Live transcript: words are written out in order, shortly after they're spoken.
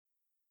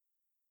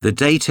The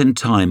date and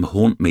time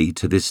haunt me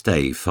to this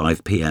day,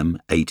 5 p.m,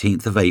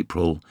 18th of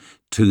April,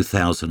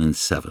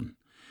 2007.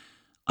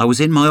 I was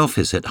in my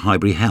office at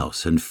Highbury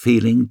House and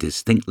feeling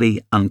distinctly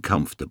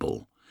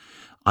uncomfortable.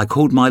 I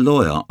called my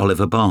lawyer,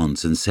 Oliver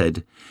Barnes, and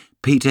said,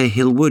 "Peter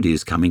Hillwood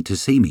is coming to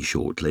see me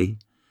shortly.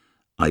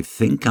 I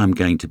think I'm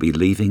going to be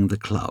leaving the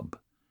club."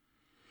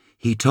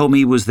 He told me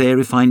he was there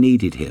if I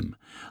needed him.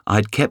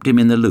 I'd kept him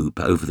in the loop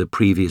over the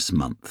previous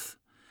month.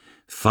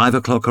 5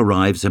 o'clock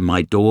arrives and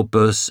my door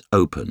bursts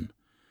open.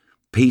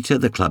 Peter,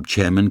 the club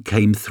chairman,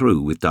 came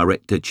through with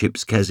director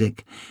Chips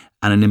Keswick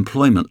and an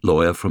employment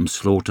lawyer from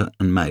Slaughter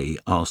and May,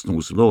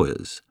 Arsenal's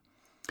lawyers.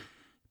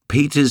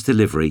 Peter's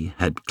delivery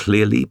had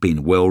clearly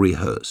been well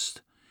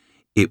rehearsed.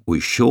 It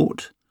was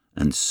short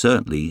and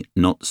certainly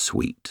not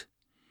sweet.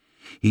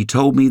 He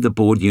told me the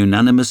board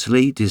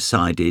unanimously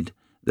decided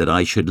that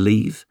I should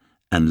leave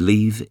and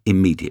leave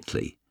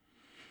immediately.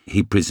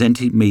 He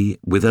presented me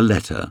with a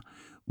letter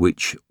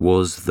which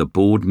was the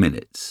board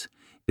minutes,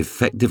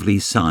 effectively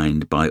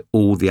signed by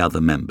all the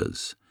other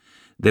members.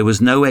 There was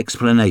no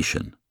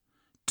explanation.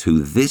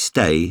 To this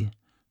day,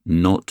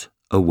 not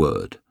a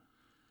word.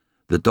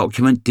 The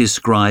document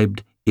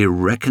described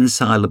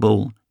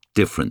irreconcilable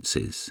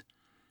differences.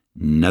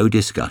 No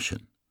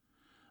discussion.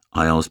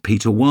 I asked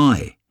Peter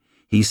why.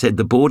 He said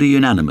the board are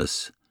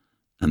unanimous,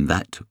 and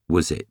that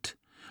was it.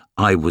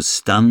 I was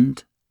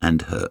stunned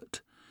and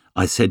hurt.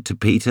 I said to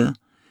Peter,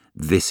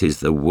 "This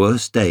is the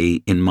worst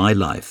day in my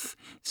life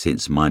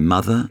since my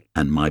mother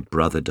and my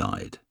brother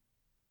died."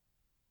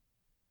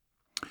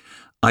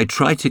 I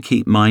tried to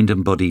keep mind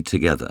and body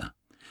together.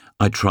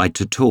 I tried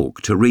to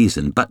talk, to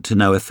reason, but to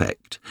no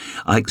effect.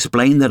 I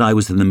explained that I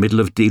was in the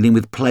middle of dealing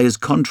with players'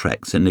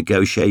 contracts and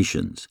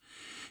negotiations.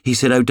 He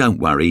said, "Oh, don't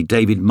worry,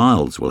 David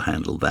Miles will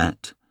handle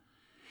that."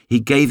 He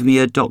gave me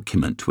a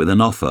document with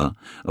an offer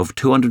of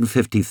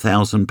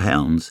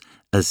 £250,000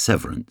 as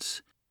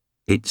severance.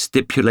 It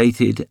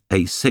stipulated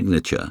a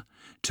signature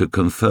to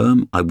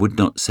confirm I would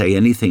not say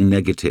anything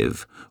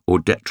negative or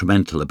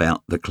detrimental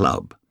about the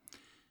club.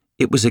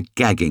 It was a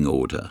gagging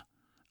order.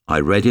 I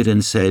read it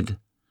and said,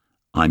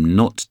 "I'm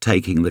not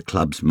taking the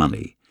club's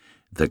money.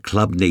 The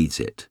club needs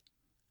it."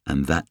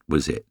 And that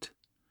was it.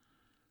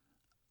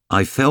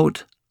 I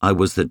felt I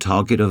was the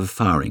target of a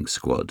firing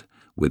squad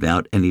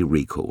without any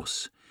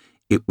recourse.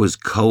 It was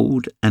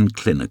cold and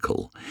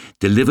clinical,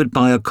 delivered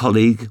by a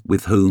colleague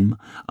with whom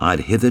I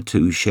had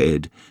hitherto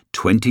shared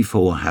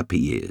 24 happy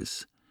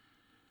years.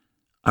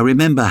 I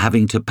remember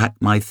having to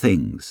pack my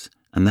things,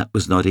 and that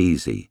was not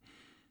easy.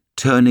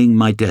 Turning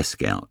my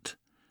desk out,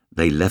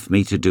 they left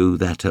me to do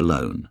that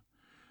alone.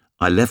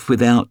 I left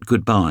without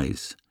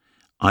goodbyes.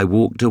 I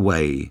walked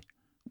away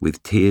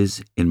with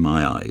tears in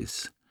my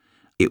eyes.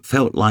 It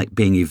felt like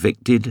being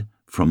evicted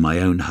from my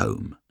own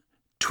home.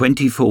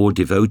 24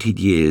 devoted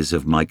years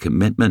of my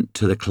commitment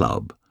to the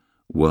club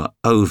were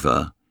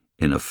over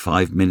in a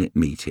 5-minute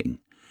meeting,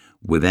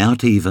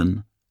 without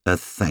even a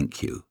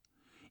thank you.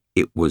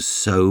 It was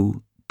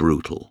so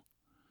brutal.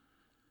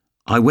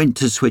 I went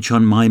to switch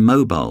on my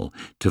mobile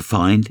to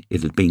find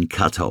it had been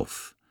cut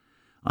off.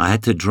 I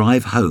had to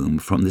drive home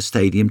from the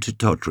stadium to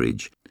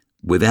Totteridge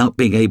without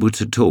being able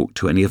to talk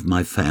to any of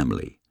my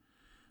family.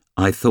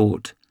 I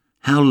thought,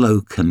 how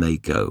low can they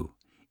go?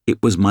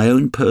 It was my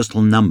own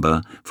personal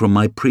number from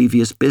my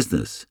previous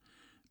business,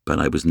 but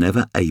I was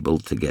never able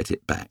to get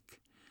it back.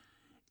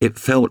 It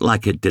felt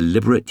like a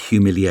deliberate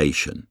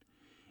humiliation.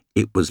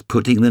 It was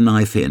putting the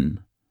knife in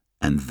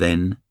and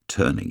then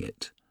turning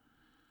it.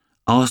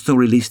 Arsenal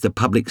released a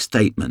public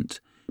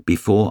statement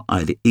before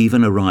I'd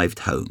even arrived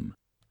home.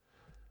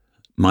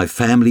 My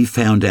family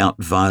found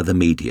out via the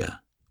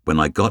media. When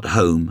I got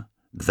home,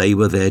 they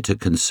were there to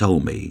console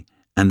me,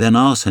 and then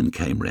Arsène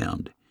came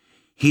round.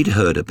 He'd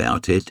heard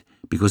about it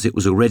because it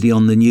was already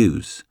on the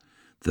news.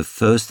 The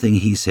first thing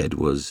he said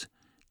was,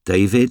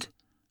 "David,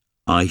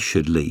 I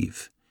should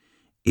leave.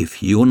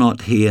 If you're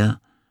not here,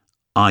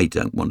 I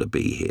don't want to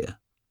be here."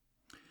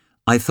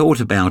 I thought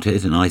about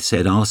it and I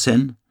said,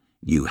 "Arsène,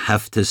 you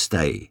have to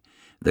stay.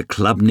 The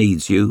club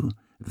needs you.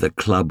 The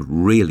club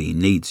really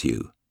needs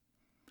you."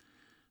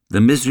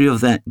 The misery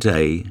of that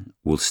day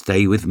will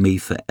stay with me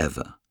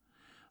forever.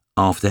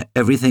 After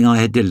everything I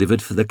had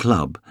delivered for the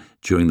club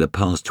during the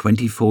past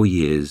 24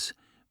 years,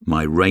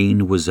 my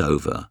reign was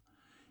over.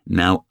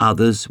 Now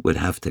others would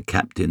have to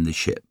captain the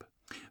ship.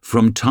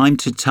 From time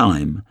to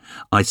time,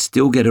 I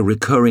still get a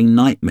recurring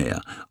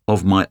nightmare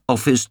of my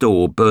office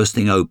door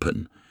bursting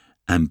open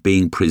and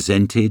being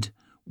presented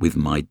with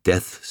my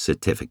death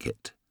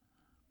certificate.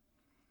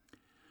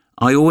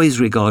 I always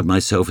regard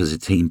myself as a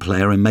team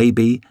player, and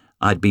maybe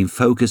I'd been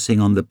focusing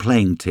on the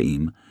playing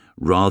team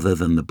rather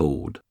than the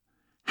board.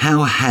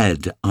 How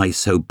had I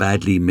so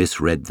badly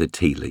misread the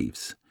tea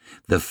leaves?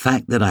 The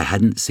fact that I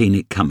hadn't seen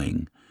it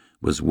coming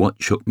was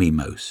what shook me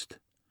most.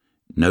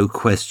 No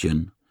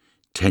question,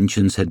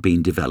 tensions had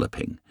been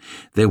developing.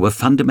 There were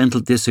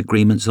fundamental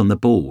disagreements on the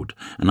board,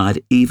 and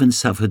I'd even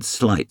suffered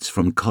slights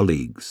from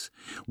colleagues,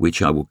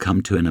 which I will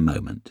come to in a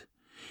moment.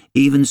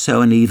 Even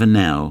so, and even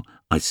now,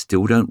 I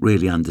still don't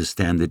really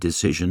understand the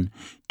decision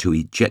to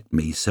eject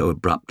me so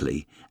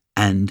abruptly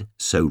and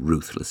so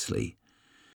ruthlessly.